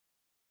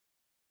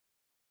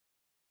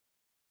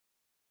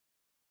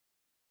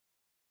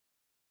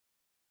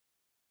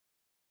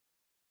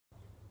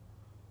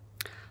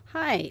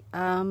Hi,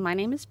 my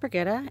name is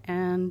Brigitta,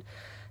 and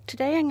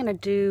today I'm going to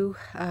do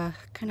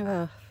kind of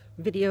a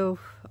video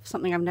of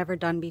something I've never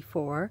done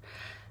before.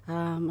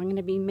 I'm going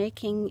to be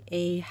making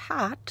a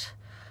hat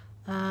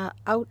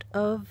out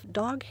of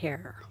dog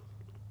hair.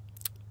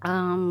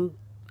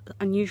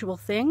 Unusual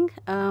thing.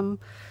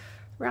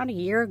 Around a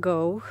year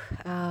ago,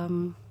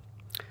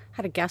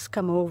 had a guest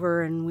come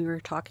over and we were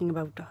talking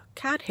about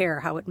cat hair,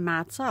 how it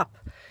mats up,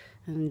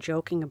 and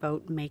joking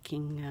about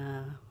making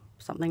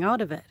something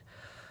out of it.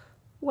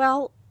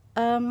 Well,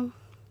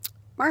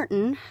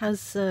 Martin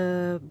has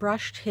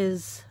brushed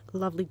his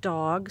lovely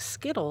dog,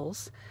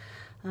 Skittles,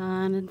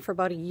 and for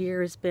about a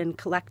year has been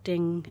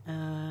collecting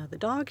the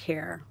dog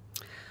hair.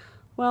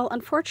 Well,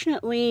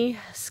 unfortunately,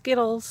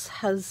 Skittles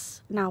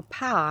has now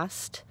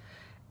passed,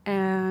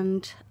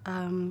 and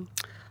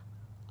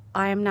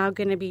I am now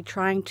going to be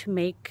trying to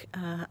make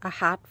a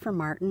hat for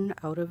Martin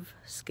out of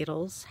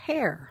Skittles'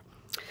 hair.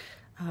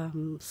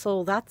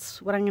 So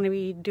that's what I'm going to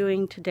be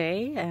doing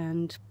today,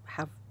 and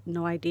have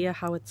no idea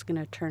how it's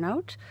going to turn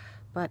out,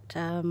 but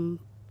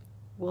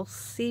we'll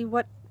see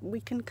what we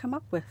can come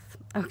up with.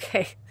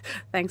 Okay,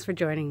 thanks for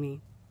joining me.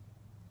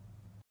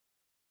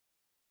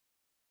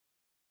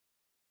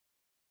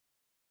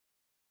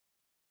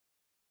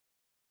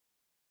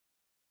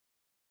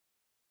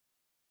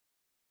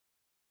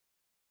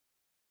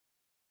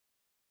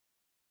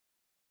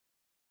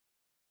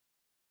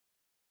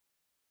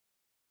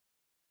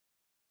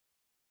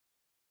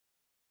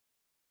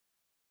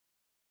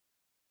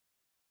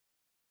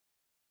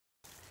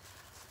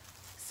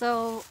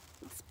 So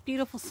it's a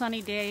beautiful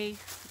sunny day.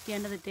 At the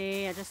end of the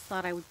day, I just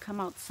thought I would come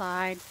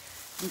outside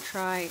and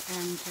try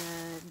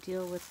and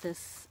deal with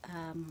this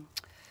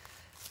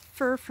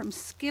fur from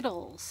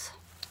Skittles.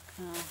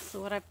 So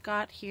what I've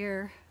got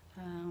here,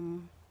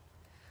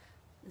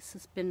 this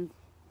has been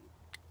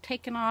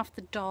taken off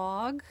the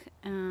dog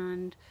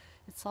and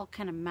it's all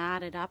kind of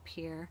matted up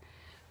here.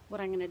 What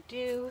I'm going to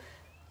do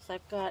is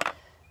I've got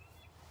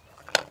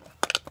a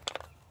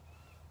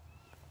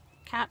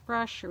cat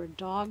brush or a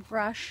dog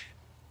brush,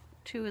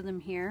 two of them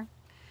here.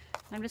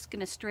 I'm just going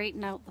to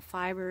straighten out the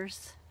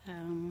fibers,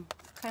 kind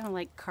of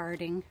like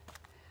carding,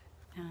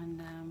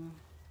 and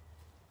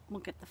we'll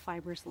get the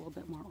fibers a little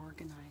bit more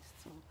organized.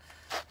 So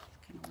that's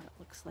kind of what it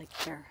looks like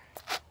there.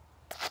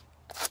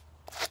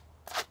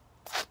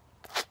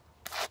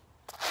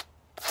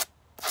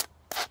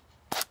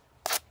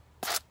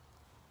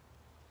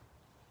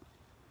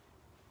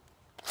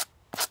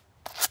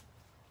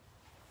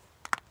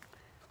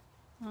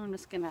 I'm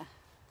just going to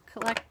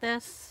collect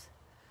this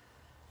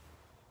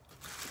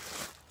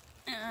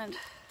and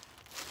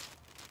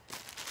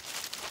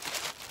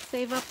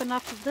save up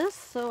enough of this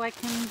so I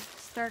can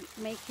start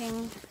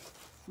making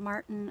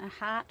Martin a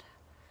hat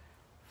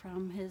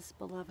from his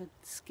beloved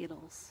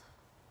Skittles.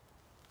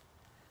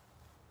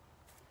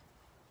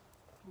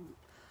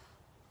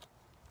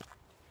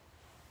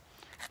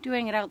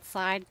 Doing it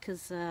outside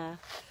because a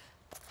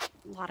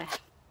lot of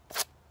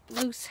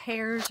loose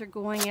hairs are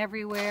going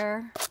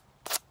everywhere,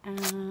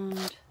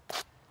 and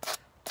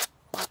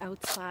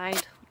outside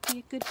would be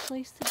a good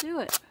place to do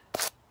it.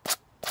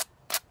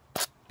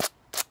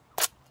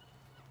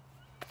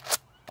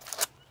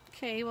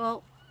 Okay,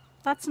 well,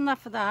 that's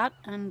enough of that,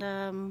 and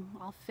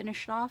I'll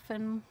finish off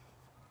and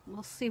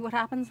we'll see what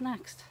happens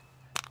next.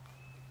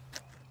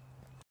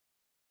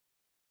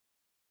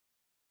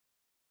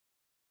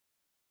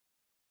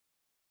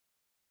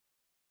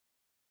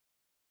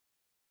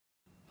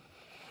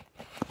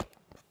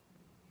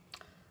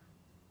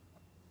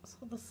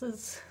 So this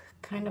is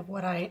kind of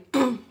what I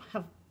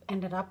have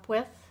ended up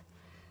with.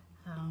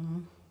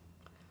 Kind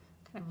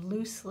of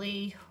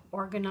loosely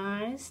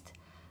organized.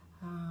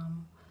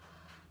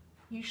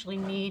 Usually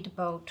need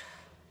about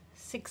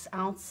 6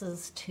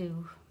 ounces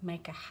to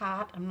make a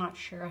hat. I'm not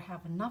sure I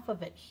have enough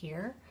of it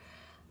here.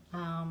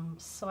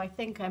 So I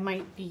think I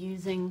might be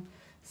using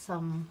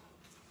some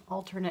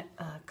alternate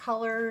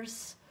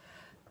colors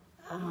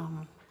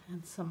and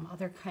some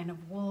other kind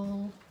of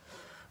wool.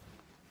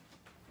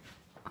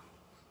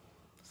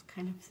 This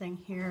kind of thing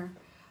here,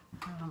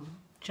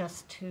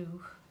 just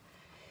to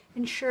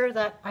ensure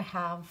that I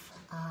have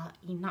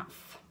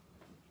enough.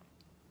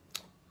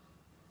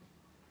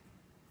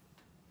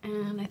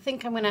 And I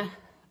think I'm going to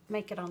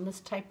make it on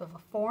this type of a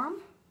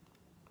form.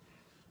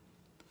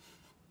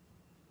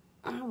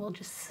 And we'll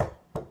just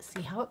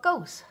see how it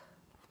goes.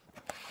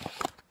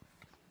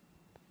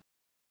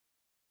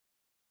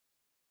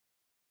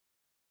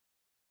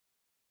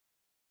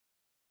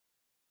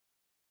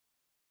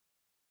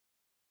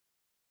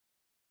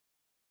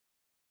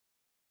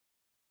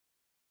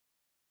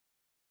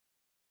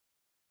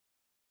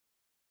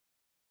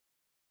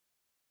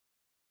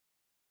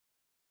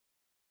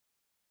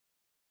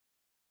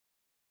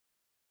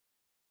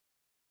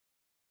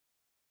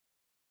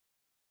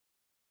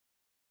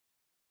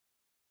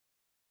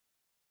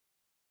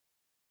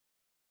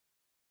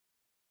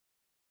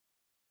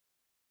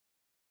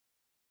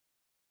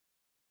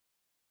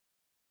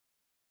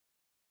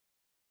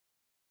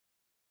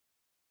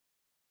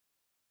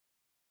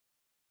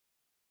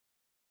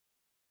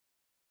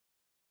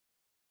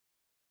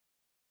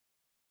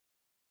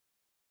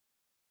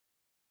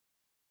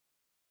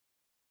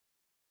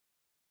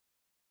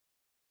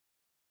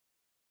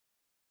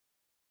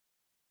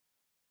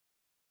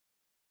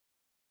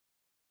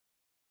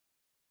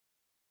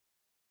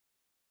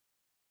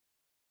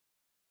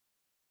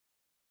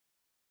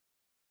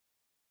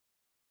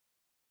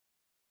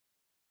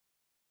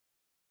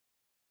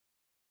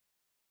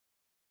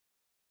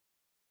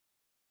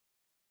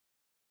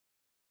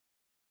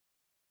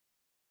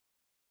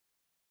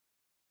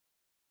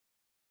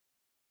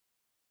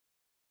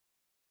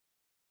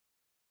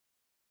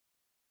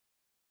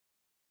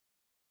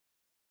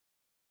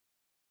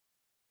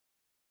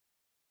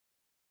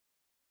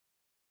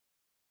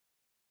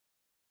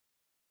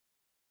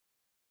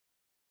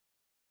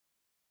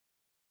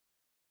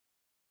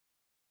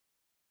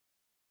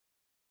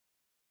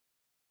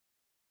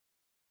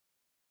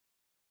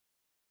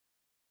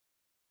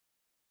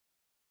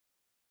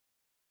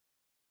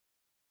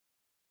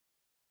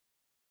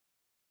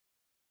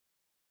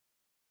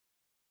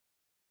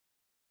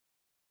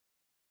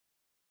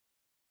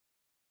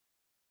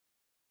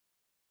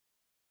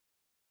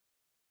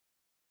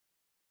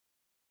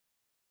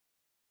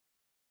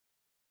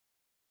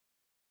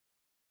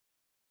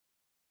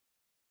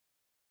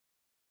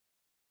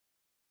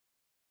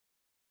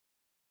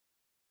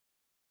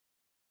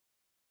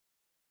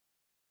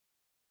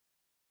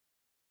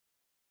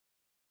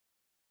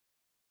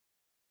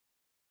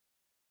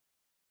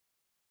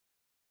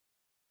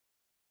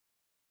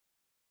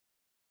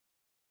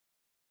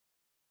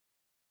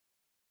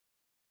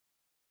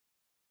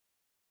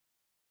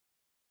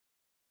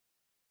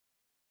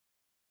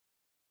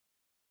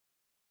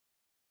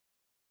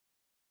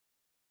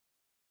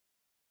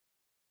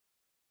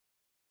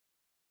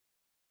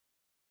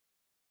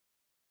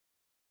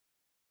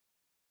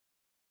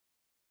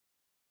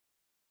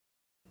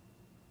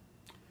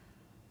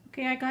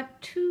 Okay, I got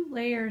 2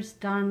 layers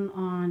done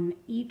on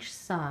each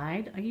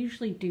side. I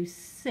usually do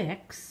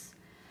 6.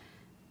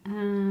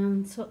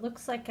 And so it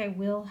looks like I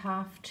will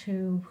have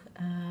to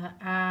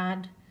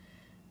add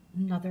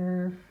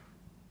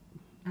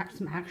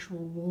some actual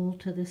wool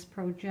to this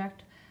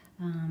project.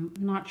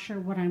 Not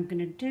sure what I'm going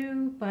to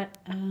do, but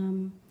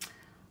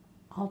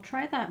I'll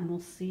try that and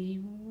we'll see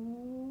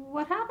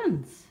what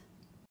happens.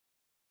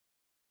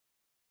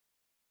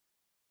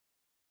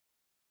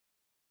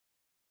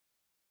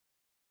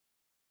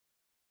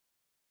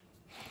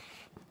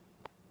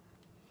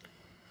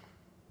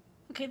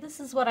 Okay, this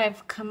is what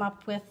I've come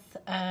up with.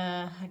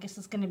 I guess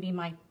it's going to be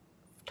my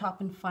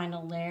top and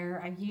final layer.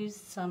 I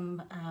used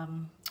some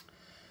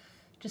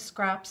just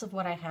scraps of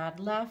what I had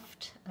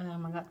left.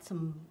 I got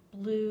some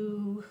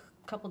blue,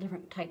 a couple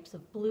different types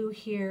of blue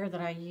here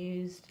that I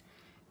used,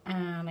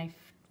 and I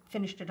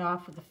finished it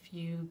off with a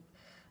few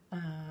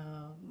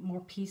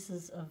more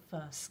pieces of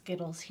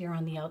Skittles here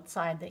on the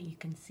outside that you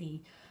can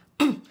see.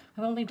 I've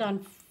only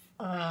done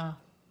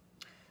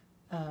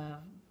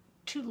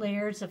 2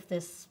 layers of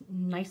this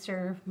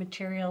nicer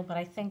material, but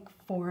I think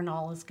 4 in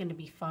all is going to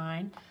be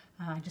fine.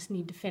 I just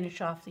need to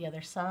finish off the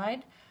other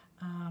side.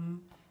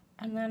 And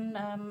then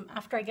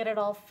after I get it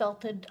all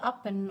felted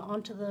up and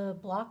onto the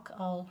block,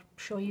 I'll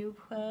show you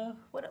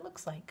what it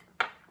looks like.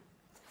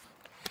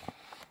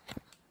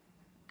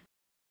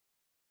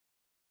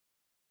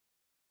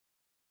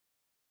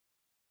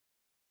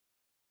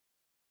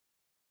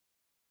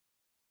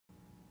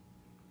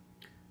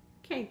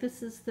 Okay,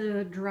 this is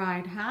the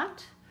dried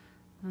hat.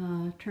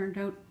 Turned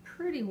out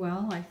pretty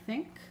well, I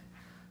think.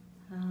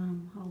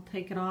 I'll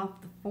take it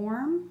off the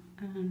form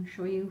and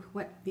show you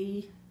what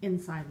the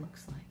inside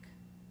looks like.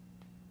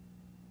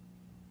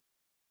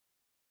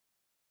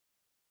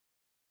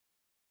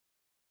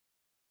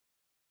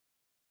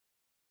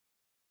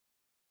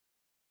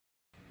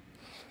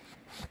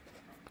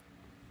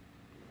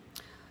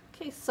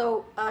 Okay,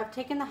 so I've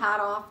taken the hat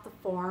off the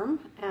form,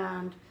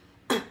 and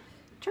it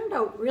turned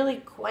out really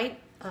quite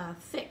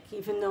thick,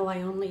 even though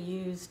I only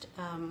used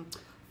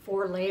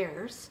 4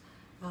 layers.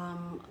 A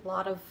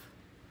lot of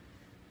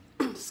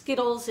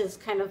Skittles is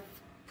kind of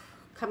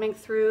coming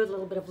through, a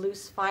little bit of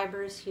loose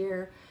fibers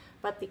here,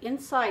 but the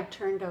inside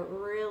turned out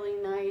really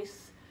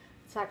nice.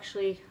 It's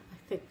actually,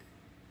 I think,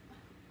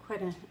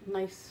 quite a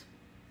nice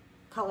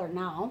color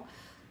now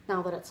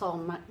that it's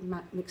all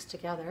mixed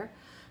together.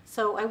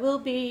 So I will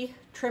be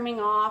trimming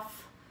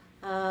off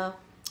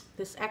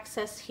this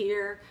excess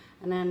here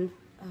and then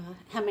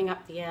hemming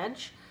up the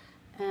edge,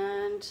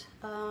 and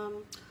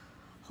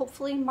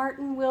hopefully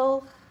Martin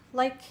will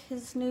like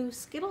his new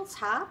Skittles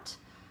hat.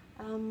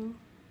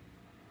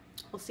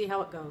 We'll see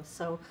how it goes.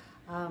 So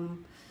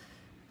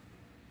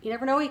you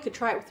never know, you could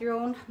try it with your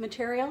own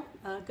material.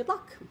 Good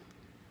luck.